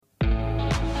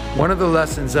One of the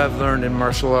lessons I've learned in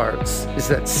martial arts is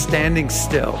that standing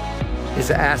still is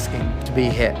asking to be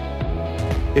hit.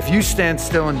 If you stand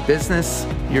still in business,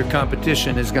 your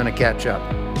competition is going to catch up.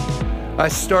 I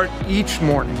start each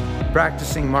morning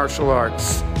practicing martial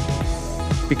arts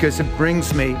because it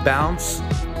brings me balance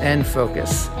and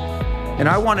focus. And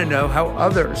I want to know how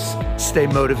others stay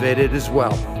motivated as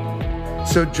well.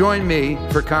 So join me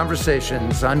for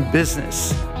conversations on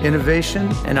business, innovation,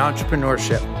 and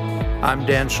entrepreneurship. I'm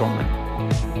Dan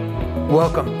Schulman.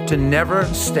 Welcome to Never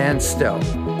Stand Still.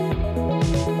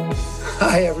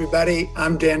 Hi, everybody.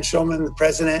 I'm Dan Schulman, the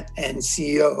president and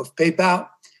CEO of PayPal,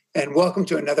 and welcome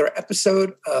to another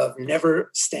episode of Never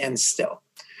Stand Still.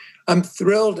 I'm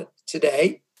thrilled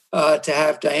today to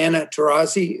have Diana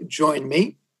Taurasi join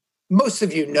me. Most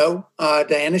of you know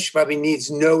Diana. She probably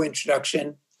needs no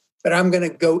introduction, but I'm going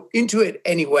to go into it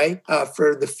anyway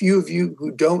for the few of you who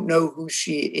don't know who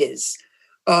she is.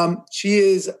 She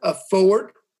is a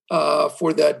forward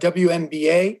for the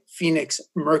WNBA Phoenix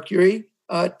Mercury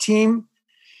team.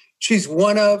 She's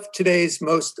one of today's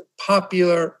most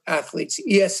popular athletes.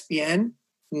 ESPN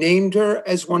named her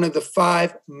as one of the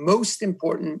 5 most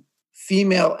important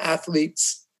female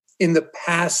athletes in the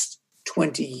past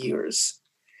 20 years.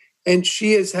 And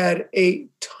she has had a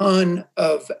ton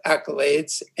of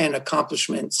accolades and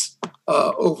accomplishments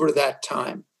over that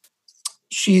time.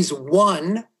 She's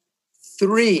won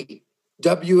 3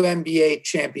 WNBA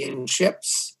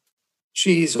championships.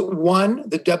 She's won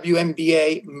the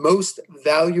WNBA Most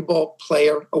Valuable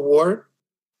Player Award.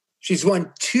 She's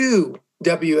won 2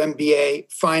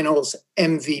 WNBA Finals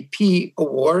MVP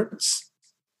awards.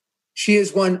 She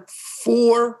has won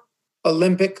 4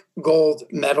 Olympic gold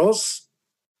medals.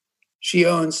 She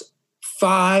owns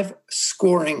 5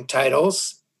 scoring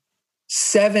titles,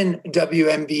 7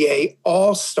 WNBA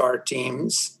All-Star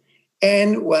teams,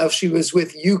 and while she was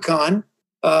with UConn,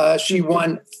 she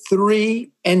won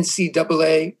 3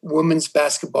 NCAA Women's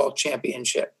Basketball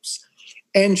Championships.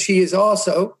 And she is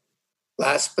also,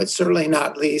 last but certainly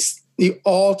not least, the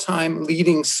all-time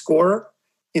leading scorer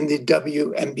in the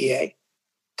WNBA.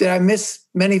 Did I miss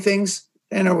many things,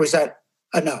 and or was that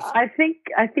enough? I think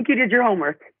you did your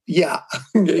homework. Yeah.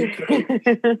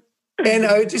 And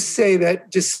I would just say that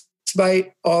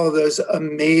despite all of those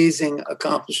amazing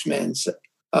accomplishments,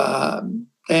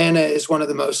 Diana is one of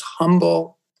the most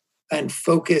humble and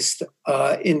focused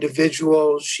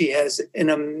individuals. She has an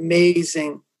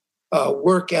amazing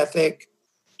work ethic.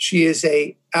 She is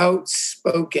an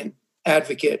outspoken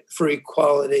advocate for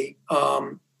equality.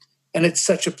 And it's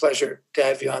such a pleasure to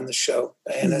have you on the show,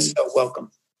 Diana. So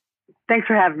welcome. Thanks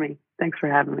for having me.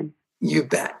 You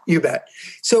bet.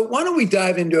 So why don't we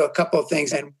dive into a couple of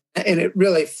things, and it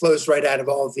really flows right out of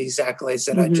all of these accolades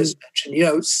that I just mentioned. You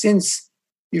know, since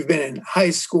you've been in high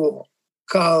school,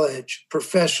 college,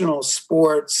 professional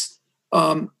sports,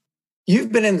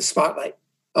 you've been in the spotlight.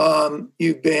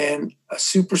 You've been a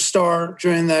superstar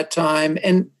during that time.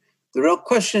 And the real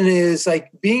question is, like,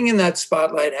 being in that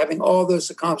spotlight, having all those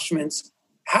accomplishments,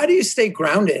 how do you stay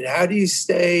grounded? How do you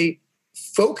stay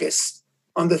focused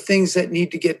on the things that need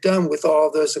to get done with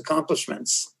all those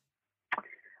accomplishments?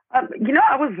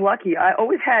 I was lucky. I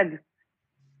always had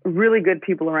really good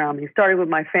people around me. Started with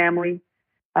my family.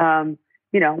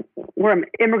 We're an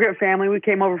immigrant family. We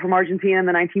came over from Argentina in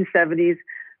the 1970s.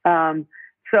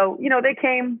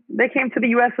 They came to the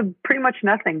U.S. with pretty much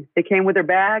nothing. They came with their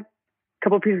bag, a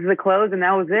couple of pieces of clothes, and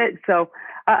that was it. So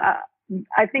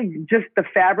I think just the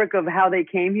fabric of how they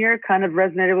came here kind of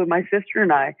resonated with my sister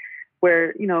and I,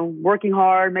 where, working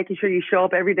hard, making sure you show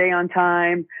up every day on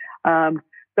time.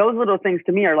 Those little things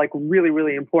to me are like really,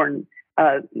 really important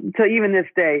to even this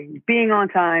day, being on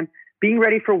time, being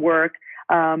ready for work.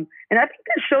 And I think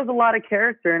that shows a lot of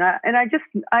character. And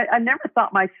I never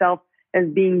thought myself as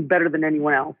being better than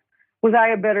anyone else. Was I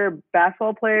a better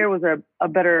basketball player? Was I a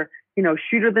better,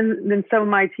 shooter than some of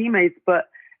my teammates? But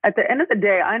at the end of the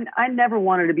day, I never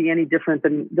wanted to be any different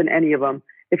than any of them.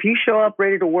 If you show up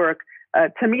ready to work,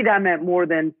 to me, that meant more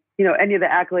than, any of the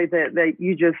accolades that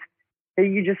you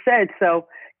just said. So,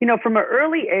 from an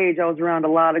early age, I was around a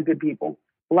lot of good people,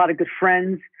 a lot of good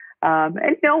friends.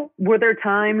 Were there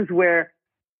times where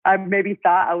I maybe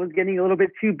thought I was getting a little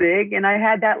bit too big, and I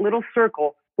had that little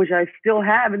circle, which I still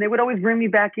have, and they would always bring me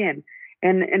back in.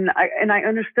 And I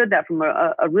understood that from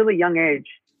a really young age.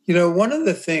 One of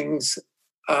the things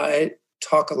I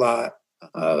talk a lot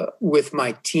with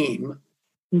my team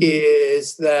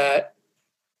is that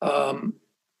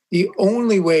the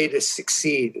only way to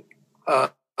succeed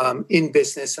in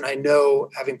business, and I know,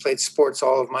 having played sports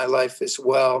all of my life as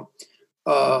well,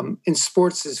 in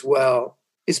sports as well,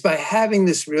 is by having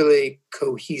this really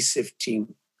cohesive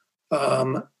team.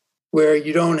 where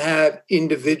you don't have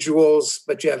individuals,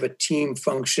 but you have a team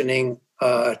functioning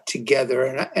together.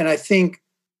 And I think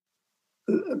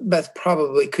that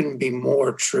probably couldn't be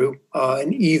more true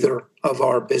in either of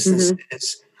our businesses.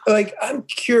 Mm-hmm. Like, I'm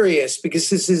curious, because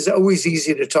this is always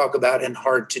easy to talk about and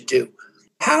hard to do.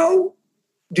 How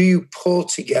do you pull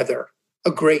together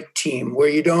a great team where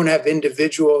you don't have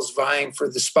individuals vying for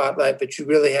the spotlight, but you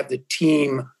really have the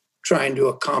team trying to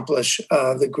accomplish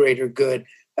the greater good?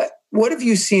 What have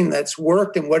you seen that's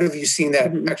worked, and what have you seen that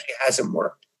actually hasn't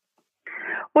worked?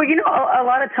 Well, a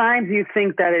lot of times you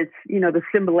think that it's, the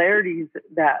similarities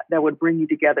that would bring you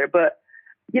together. But,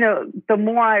 the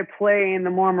more I play and the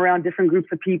more I'm around different groups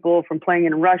of people, from playing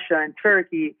in Russia and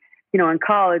Turkey, in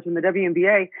college and the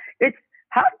WNBA, it's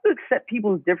how do you accept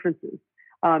people's differences?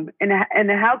 And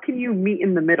how can you meet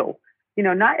in the middle?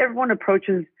 Not everyone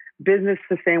approaches business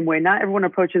the same way. Not everyone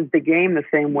approaches the game the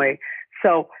same way.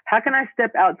 So how can I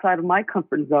step outside of my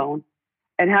comfort zone?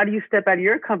 And how do you step out of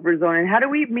your comfort zone? And how do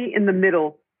we meet in the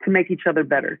middle to make each other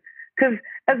better? Because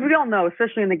as we all know,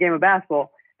 especially in the game of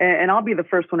basketball, and I'll be the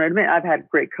first one to admit, I've had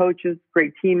great coaches,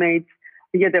 great teammates.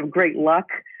 You have to have great luck.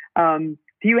 Do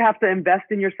you have to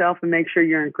invest in yourself and make sure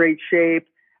you're in great shape?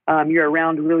 You're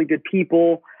around really good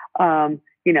people. I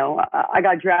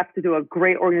got drafted to a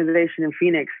great organization in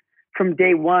Phoenix. From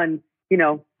day one,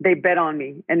 they bet on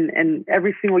me, and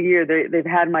every single year they've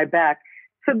had my back.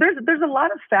 So there's a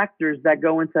lot of factors that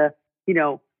go into,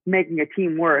 making a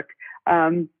team work.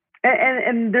 And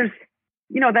there's,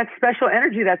 that special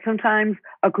energy that sometimes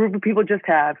a group of people just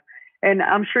have. And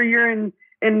I'm sure you're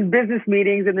in business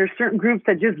meetings, and there's certain groups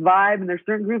that just vibe, and there's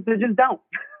certain groups that just don't.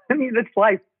 I mean, that's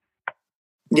life.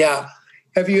 Yeah.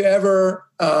 Have you ever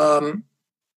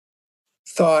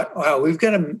thought, wow, we've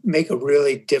got to make a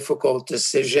really difficult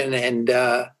decision, and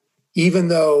even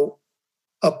though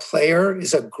a player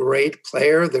is a great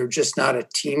player, they're just not a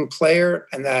team player,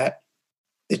 and that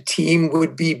the team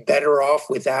would be better off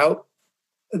without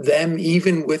them,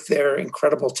 even with their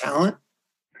incredible talent?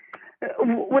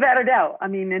 Without a doubt. I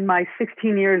mean, in my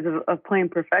 16 years of playing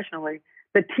professionally,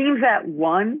 the teams that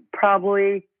won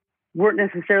probably weren't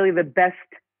necessarily the best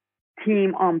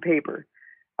team on paper.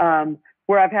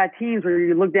 Where I've had teams where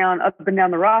you look up and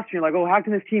down the roster, you're like, oh, how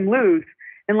can this team lose?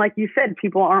 And like you said,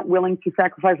 people aren't willing to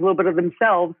sacrifice a little bit of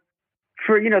themselves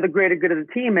for, the greater good of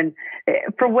the team. And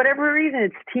for whatever reason,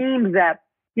 it's teams that,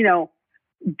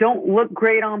 don't look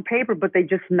great on paper, but they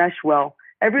just mesh well.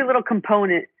 Every little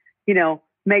component,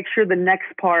 makes sure the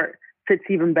next part fits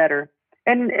even better.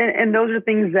 And those are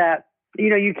things that,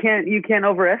 you can't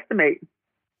overestimate.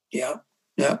 Yeah.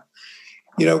 Yeah.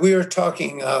 We were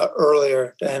talking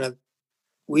earlier, Diana.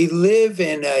 We live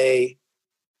in a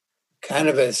kind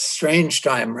of a strange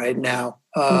time right now.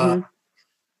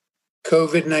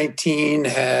 COVID-19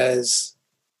 has,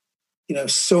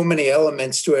 so many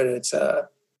elements to it. It's a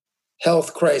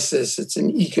health crisis. It's an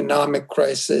economic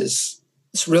crisis.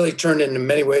 It's really turned into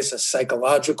many ways a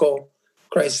psychological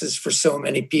crisis for so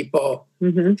many people.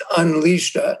 It's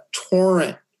unleashed a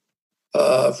torrent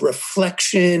of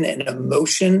reflection and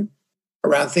emotion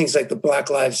around things like the Black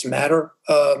Lives Matter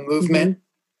movement.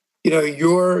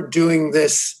 You're doing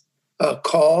this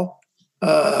call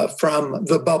from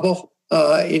the bubble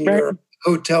in your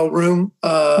hotel room,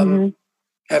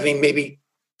 having maybe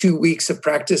 2 weeks of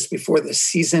practice before the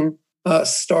season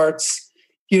starts.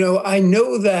 I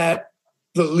know that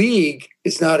the league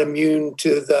is not immune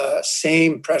to the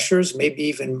same pressures, maybe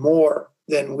even more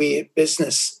than we at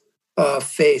business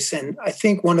face. And I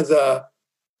think one of the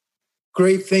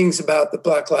great things about the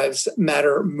Black Lives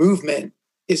Matter movement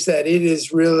is that it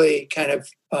is really kind of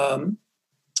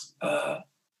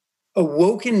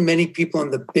awoken many people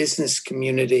in the business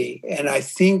community. And I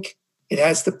think it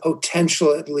has the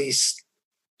potential, at least,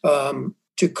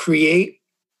 to create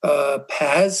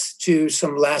paths to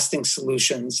some lasting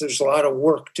solutions. There's a lot of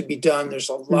work to be done. There's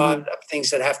a lot of things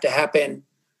that have to happen,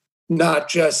 not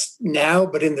just now,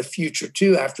 but in the future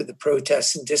too, after the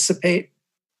protests dissipate.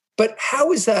 But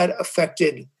how has that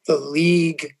affected the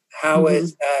league? How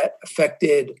has that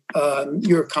affected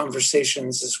your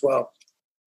conversations as well?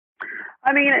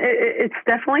 I mean, it's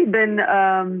definitely been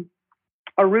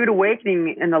a rude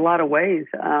awakening in a lot of ways.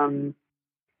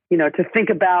 To think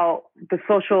about the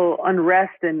social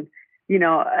unrest and,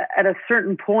 at a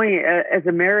certain point as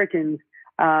Americans,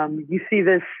 you see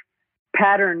this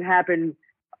pattern happen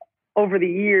over the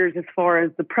years as far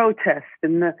as the protests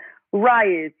and the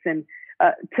riots. And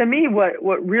to me,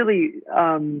 what really,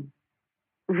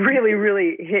 really,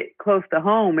 really hit close to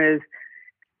home is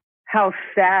how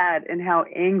sad and how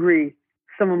angry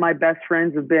some of my best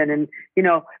friends have been. And,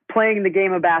 playing the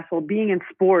game of basketball, being in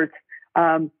sports,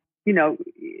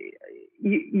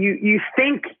 you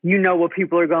think you know what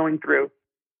people are going through.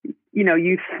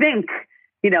 You think,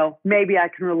 maybe I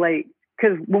can relate.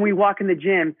 Because when we walk in the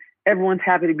gym, everyone's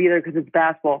happy to be there because it's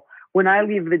basketball. When I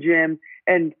leave the gym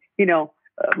and,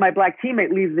 my Black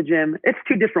teammate leaves the gym, it's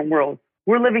two different worlds.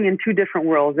 We're living in two different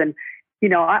worlds. And,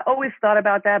 I always thought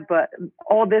about that, but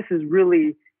all this is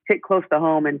really hit close to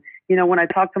home. And, when I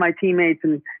talk to my teammates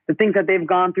and the things that they've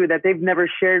gone through that they've never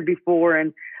shared before,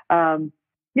 and,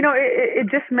 it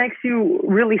just makes you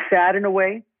really sad in a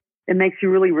way. It makes you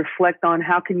really reflect on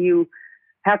how can you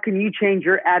change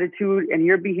your attitude and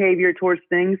your behavior towards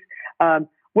things,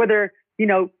 whether,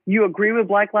 you agree with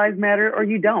Black Lives Matter or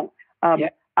you don't.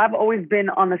 I've always been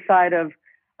on the side of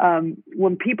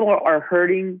when people are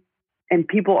hurting and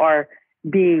people are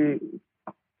being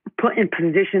put in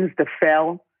positions to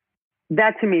fail,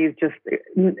 that to me is just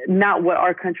not what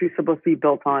our country is supposed to be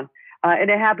built on. And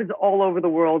it happens all over the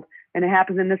world, and it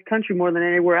happens in this country more than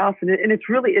anywhere else. And it's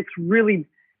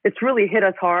really hit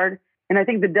us hard. And I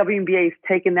think the WNBA has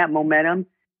taken that momentum,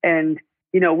 and,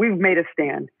 we've made a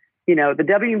stand. The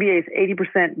WNBA is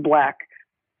 80% Black.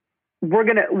 We're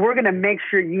gonna make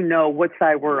sure what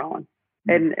side we're on.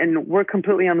 And we're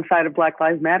completely on the side of Black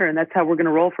Lives Matter, and that's how we're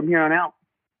gonna roll from here on out.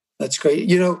 That's great.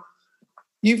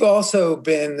 You've also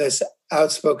been this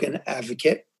outspoken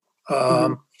advocate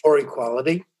for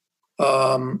equality.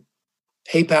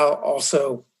 PayPal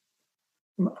also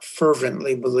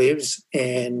fervently believes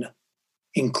in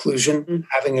inclusion,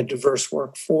 having a diverse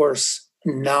workforce,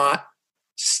 not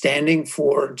standing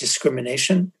for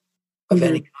discrimination of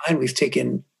any kind. We've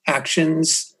taken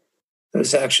actions.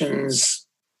 Those actions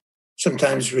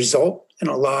sometimes result in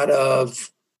a lot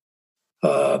of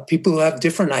people who have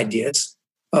different ideas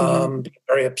being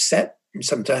very upset, and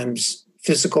sometimes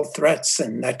physical threats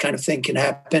and that kind of thing can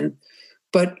happen.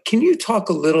 But can you talk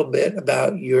a little bit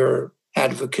about your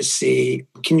advocacy?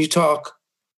 Can you talk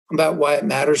about why it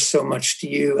matters so much to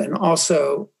you, and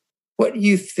also what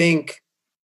you think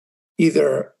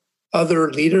either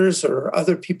other leaders or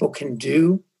other people can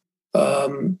do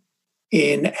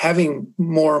in having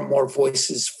more and more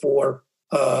voices for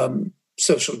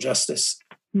social justice?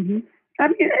 I mean,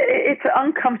 it's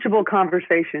uncomfortable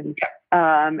conversations.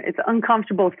 It's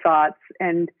uncomfortable thoughts,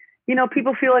 and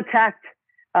people feel attacked.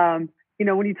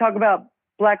 When you talk about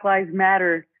Black Lives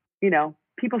Matter,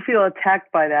 people feel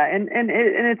attacked by that, and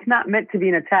it's not meant to be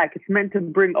an attack. It's meant to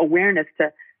bring awareness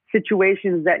to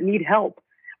situations that need help,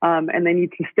 and they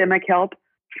need systemic help,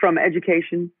 from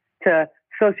education to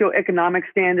socioeconomic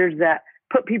standards that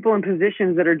put people in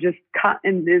positions that are just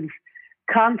in this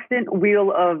constant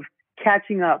wheel of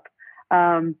catching up.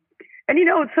 And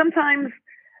sometimes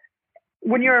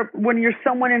when you're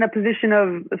someone in a position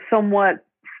of somewhat,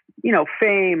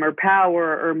 fame or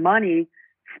power or money,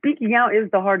 speaking out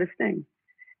is the hardest thing.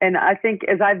 And I think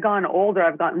as I've gotten older,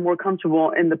 I've gotten more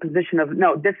comfortable in the position of,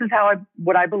 no, this is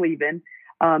what I believe in.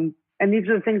 And these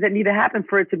are the things that need to happen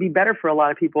for it to be better for a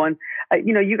lot of people. And,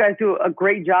 you guys do a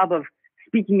great job of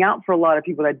speaking out for a lot of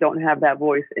people that don't have that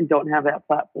voice and don't have that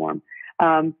platform.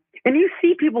 And you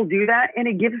see people do that, and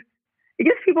it gives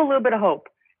people a little bit of hope.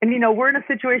 And, we're in a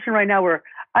situation right now where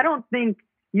I don't think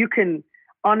you can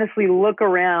honestly look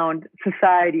around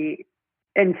society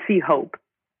and see hope.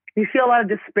 You see a lot of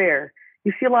despair.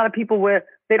 You see a lot of people where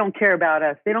they don't care about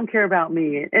us. They don't care about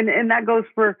me. And that goes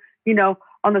for,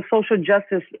 on the social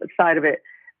justice side of it,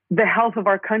 the health of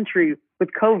our country with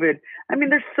COVID. I mean,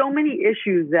 there's so many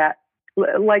issues that,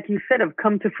 like you said, have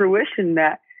come to fruition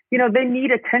that, they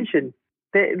need attention.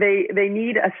 They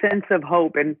need a sense of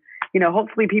hope. And,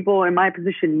 hopefully people in my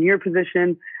position, in your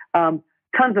position,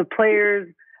 tons of players,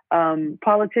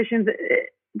 politicians,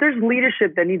 there's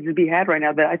leadership that needs to be had right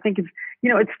now that I think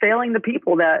it's failing the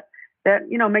people that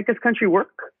make this country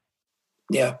work.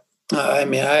 Yeah. I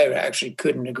actually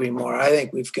couldn't agree more. I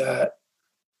think we've got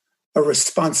a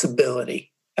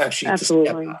responsibility actually to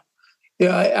step up.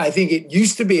 I think it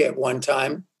used to be at one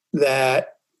time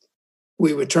that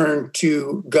we would turn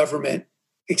to government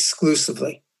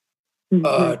exclusively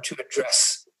to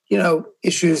address,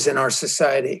 issues in our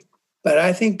society. But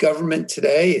I think government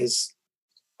today is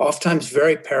oftentimes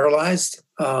very paralyzed,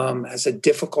 has a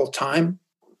difficult time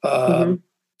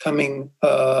coming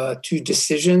to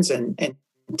decisions and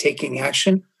taking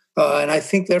action. And I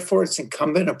think, therefore, it's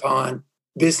incumbent upon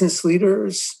business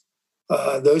leaders,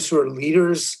 those who are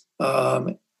leaders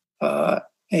in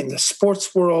the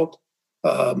sports world,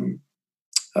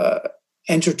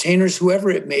 entertainers, whoever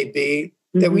it may be,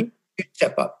 that we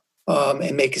step up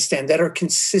and make a stand that are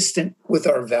consistent with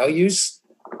our values.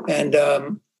 And,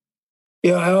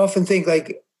 I often think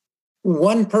like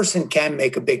one person can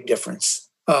make a big difference.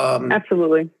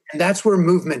 Absolutely. And that's where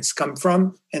movements come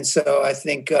from. And so I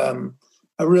think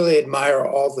I really admire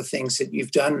all the things that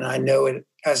you've done. And I know it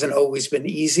hasn't always been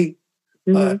easy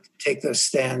to take those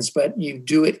stands, but you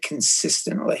do it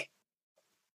consistently.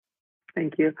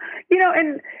 Thank you. You know,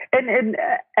 and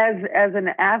as an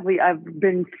athlete, I've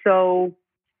been so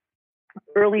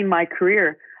early in my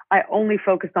career, I only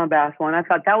focused on basketball, and I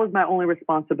thought that was my only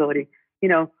responsibility. You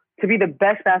know, to be the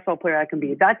best basketball player I can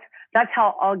be. That's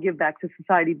how I'll give back to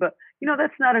society. But you know,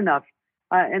 that's not enough.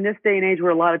 In this day and age,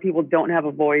 where a lot of people don't have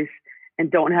a voice and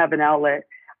don't have an outlet,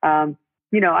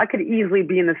 you know, I could easily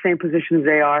be in the same position as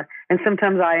they are, and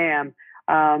sometimes I am.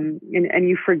 And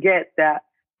you forget that,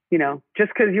 you know,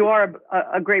 just because you are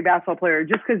a great basketball player,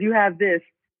 just because you have this,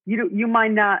 you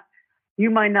might not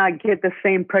get the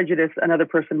same prejudice another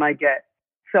person might get.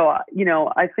 So, you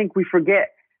know, I think we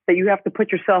forget that you have to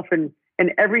put yourself in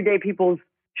everyday people's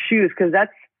shoes, because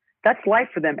that's life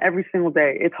for them every single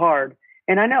day. It's hard.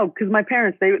 And I know, because my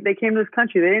parents, they came to this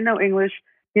country, they didn't know English.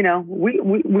 You know,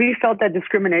 we felt that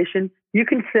discrimination. You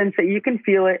can sense it, you can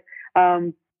feel it.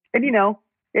 And, you know,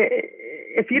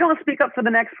 if you don't speak up for the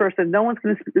next person, no one's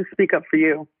going to speak up for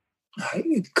you.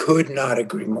 I could not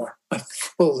agree more. I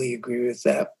fully agree with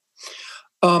that.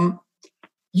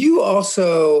 You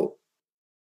also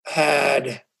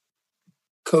had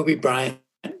Kobe Bryant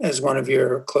as one of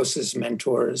your closest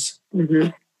mentors.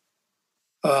 Mm-hmm.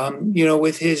 You know,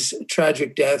 with his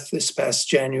tragic death this past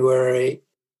January,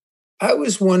 I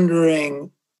was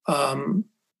wondering,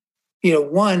 you know,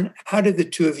 one, how did the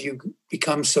two of you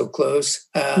become so close?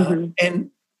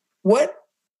 And what,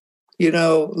 you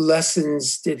know,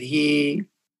 lessons did he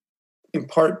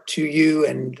impart to you?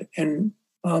 And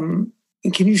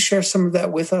can you share some of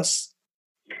that with us?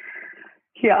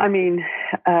 Yeah, I mean,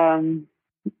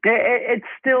 it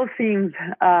still seems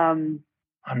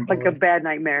like a bad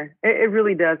nightmare. It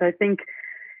really does. I think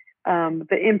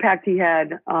the impact he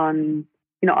had on,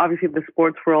 you know, obviously the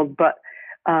sports world, but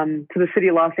to the city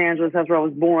of Los Angeles, that's where I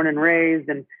was born and raised,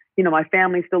 and you know, my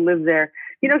family still lives there.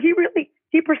 You know,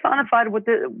 he personified what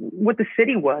the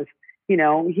city was. You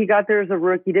know, he got there as a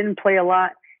rookie, he didn't play a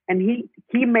lot, and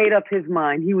he made up his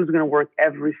mind he was going to work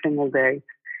every single day.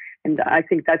 And I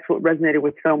think that's what resonated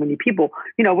with so many people.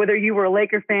 You know, whether you were a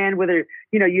Laker fan, whether,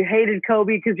 you know, you hated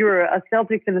Kobe because you were a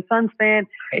Celtics and a Suns fan,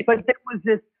 but there was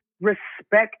this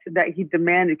respect that he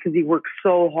demanded because he worked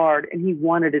so hard and he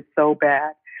wanted it so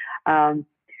bad. And,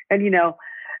 you know,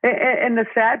 and the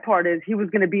sad part is he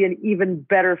was going to be an even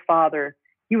better father.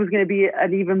 He was going to be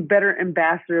an even better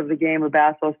ambassador of the game of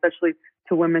basketball, especially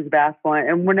to women's basketball.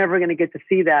 And we're never going to get to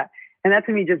see that. And that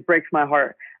to me just breaks my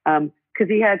heart, because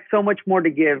he had so much more to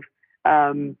give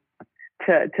to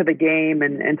the game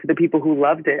and to the people who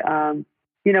loved it.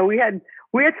 You know, we had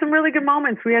some really good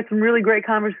moments. We had some really great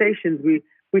conversations.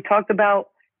 We talked about,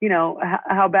 you know,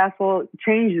 how basketball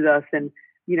changes us, and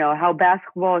you know, how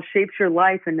basketball shapes your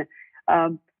life. And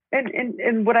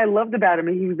what I loved about him,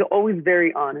 he was always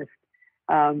very honest.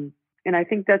 And I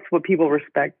think that's what people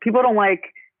respect. People don't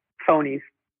like phonies.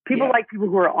 People like people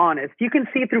who are honest. You can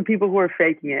see through people who are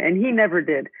faking it, and he never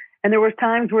did. And there was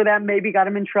times where that maybe got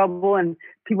him in trouble, and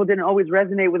people didn't always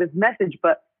resonate with his message,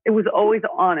 but it was always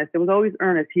honest. It was always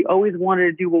earnest. He always wanted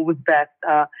to do what was best.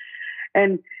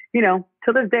 And you know,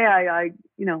 to this day, I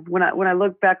you know, when I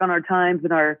look back on our times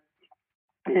and our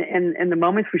and the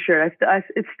moments we shared,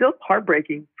 it's still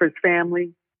heartbreaking for his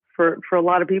family, for a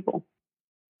lot of people.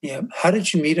 Yeah. How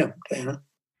did you meet him, Diana?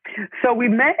 So we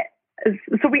met.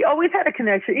 So we always had a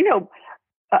connection, you know,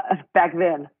 back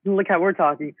then. Look how we're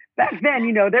talking. Back then,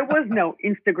 you know, there was no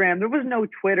Instagram. There was no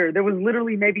Twitter. There was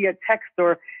literally maybe a text,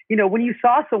 or, you know, when you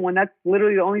saw someone, that's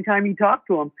literally the only time you talked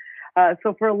to them.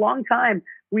 So for a long time,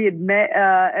 we had met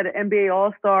at an NBA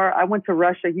All-Star. I went to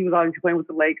Russia. He was obviously playing with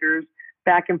the Lakers,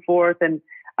 back and forth. And,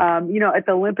 you know, at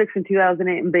the Olympics in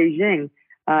 2008 in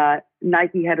Beijing,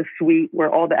 Nike had a suite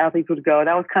where all the athletes would go.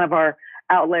 That was kind of our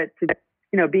outlet to,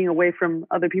 you know, being away from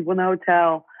other people in the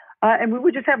hotel. And we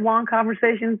would just have long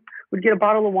conversations. We'd get a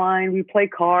bottle of wine. We'd play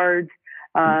cards.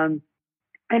 And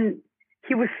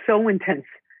he was so intense.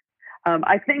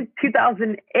 I think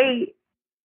 2008,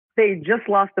 they just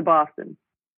lost to Boston.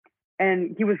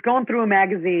 And he was going through a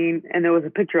magazine, and there was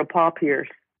a picture of Paul Pierce.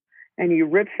 And he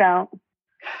rips out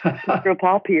a picture of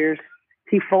Paul Pierce.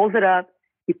 He folds it up.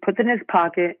 He puts it in his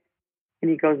pocket,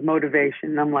 and he goes, motivation.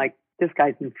 And I'm like, this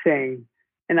guy's insane.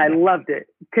 And I loved it,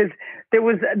 because there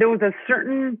was a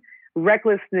certain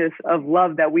recklessness of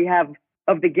love that we have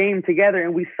of the game together,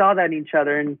 and we saw that in each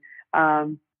other. And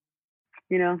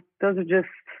you know, those are just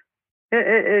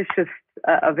it's just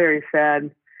a very sad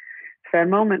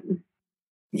moment.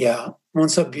 Yeah, well,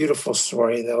 it's a beautiful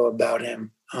story though about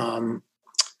him.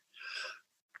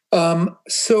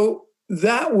 So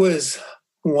that was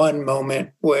one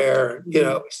moment where,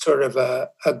 sort of a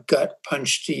gut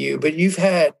punch to you, but you've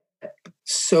had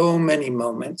so many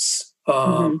moments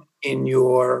in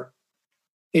your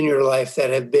life that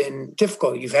have been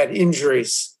difficult. You've had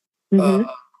injuries, you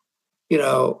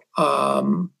know,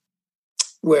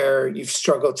 where you've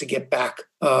struggled to get back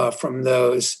from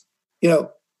those.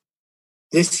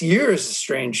 This year is a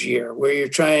strange year where you're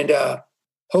trying to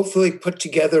hopefully put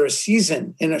together a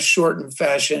season in a shortened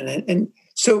fashion. And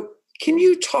so can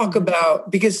you talk about,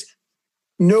 because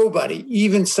nobody,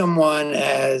 even someone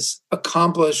as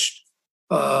accomplished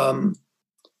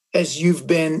as you've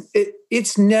been,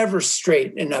 it's never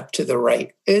straight and up to the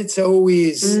right. It's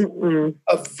always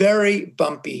a very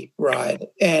bumpy ride.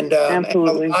 And a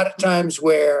lot of times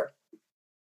where,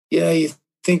 you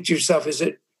think to yourself, is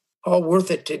it all worth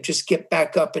it to just get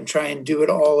back up and try and do it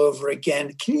all over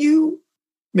again? Can you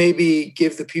maybe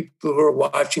give the people who are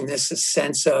watching this a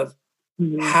sense of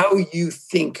how you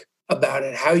think about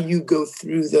it, how you go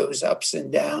through those ups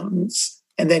and downs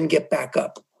and then get back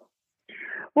up?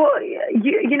 Well,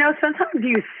 sometimes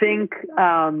you think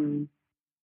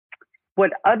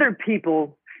what other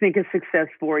people think is success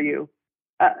for you.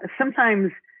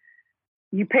 Sometimes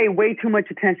you pay way too much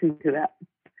attention to that.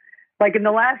 Like in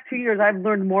the last 2 years, I've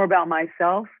learned more about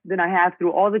myself than I have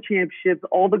through all the championships,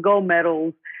 all the gold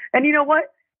medals. And you know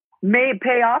what? May it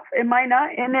pay off, it might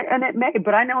not, and it may.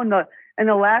 But I know in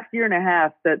the last year and a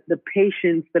half that the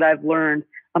patience that I've learned,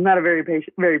 I'm not a very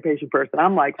patient person.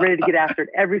 I'm like ready to get after it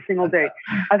every single day.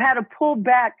 I've had to pull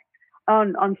back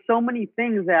on so many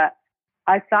things that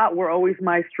I thought were always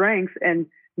my strengths. And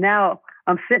now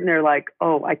I'm sitting there like,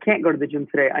 oh, I can't go to the gym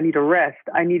today. I need to rest.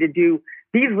 I need to do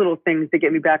these little things to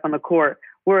get me back on the court,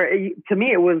 where to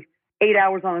me, it was 8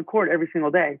 hours on the court every single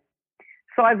day.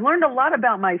 So I've learned a lot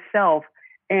about myself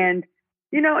and,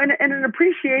 and an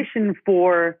appreciation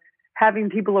for having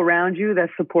people around you that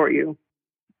support you.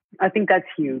 I think that's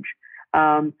huge.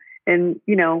 And,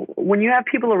 when you have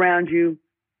people around you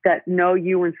that know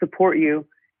you and support you,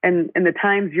 and the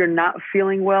times you're not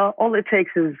feeling well, all it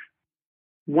takes is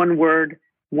one word,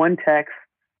 one text,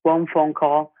 one phone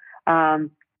call. And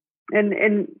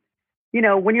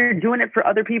when you're doing it for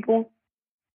other people,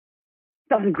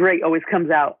 something great always comes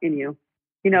out in you.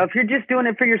 If you're just doing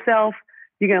it for yourself,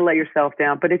 you're going to let yourself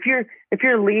down. But if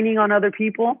you're leaning on other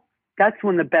people, that's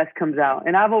when the best comes out.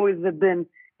 And I've always been,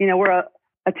 we're a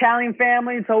Italian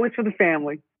family. It's always for the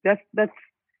family. That's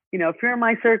if you're in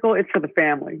my circle, it's for the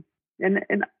family. And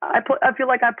I feel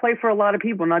like I play for a lot of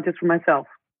people, not just for myself.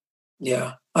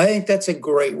 Yeah, I think that's a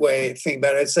great way to think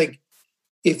about it. It's like,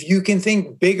 if you can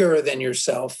think bigger than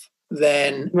yourself,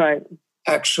 then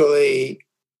actually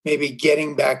maybe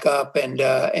getting back up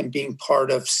and being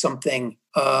part of something.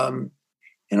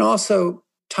 And also,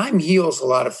 time heals a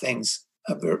lot of things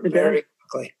very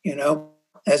quickly.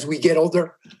 As we get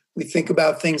older, we think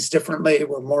about things differently.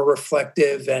 We're more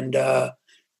reflective, and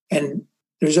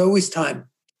there's always time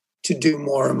to do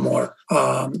more and more.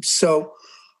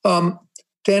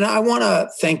 Dan, I want to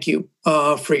thank you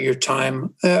for your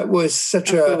time. It was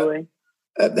such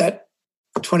that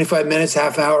 25 minutes,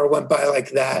 half hour went by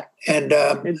like that. And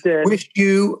wish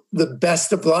you the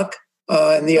best of luck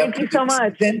in the upcoming season. Thank you so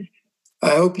much.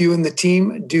 I hope you and the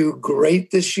team do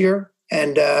great this year.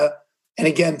 And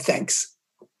again, thanks.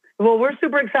 Well, we're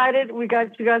super excited. We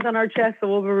got you guys on our chest,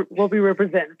 so we'll be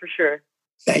representing for sure.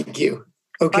 Thank you.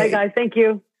 Okay. Bye, guys. Thank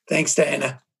you. Thanks,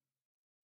 Diana.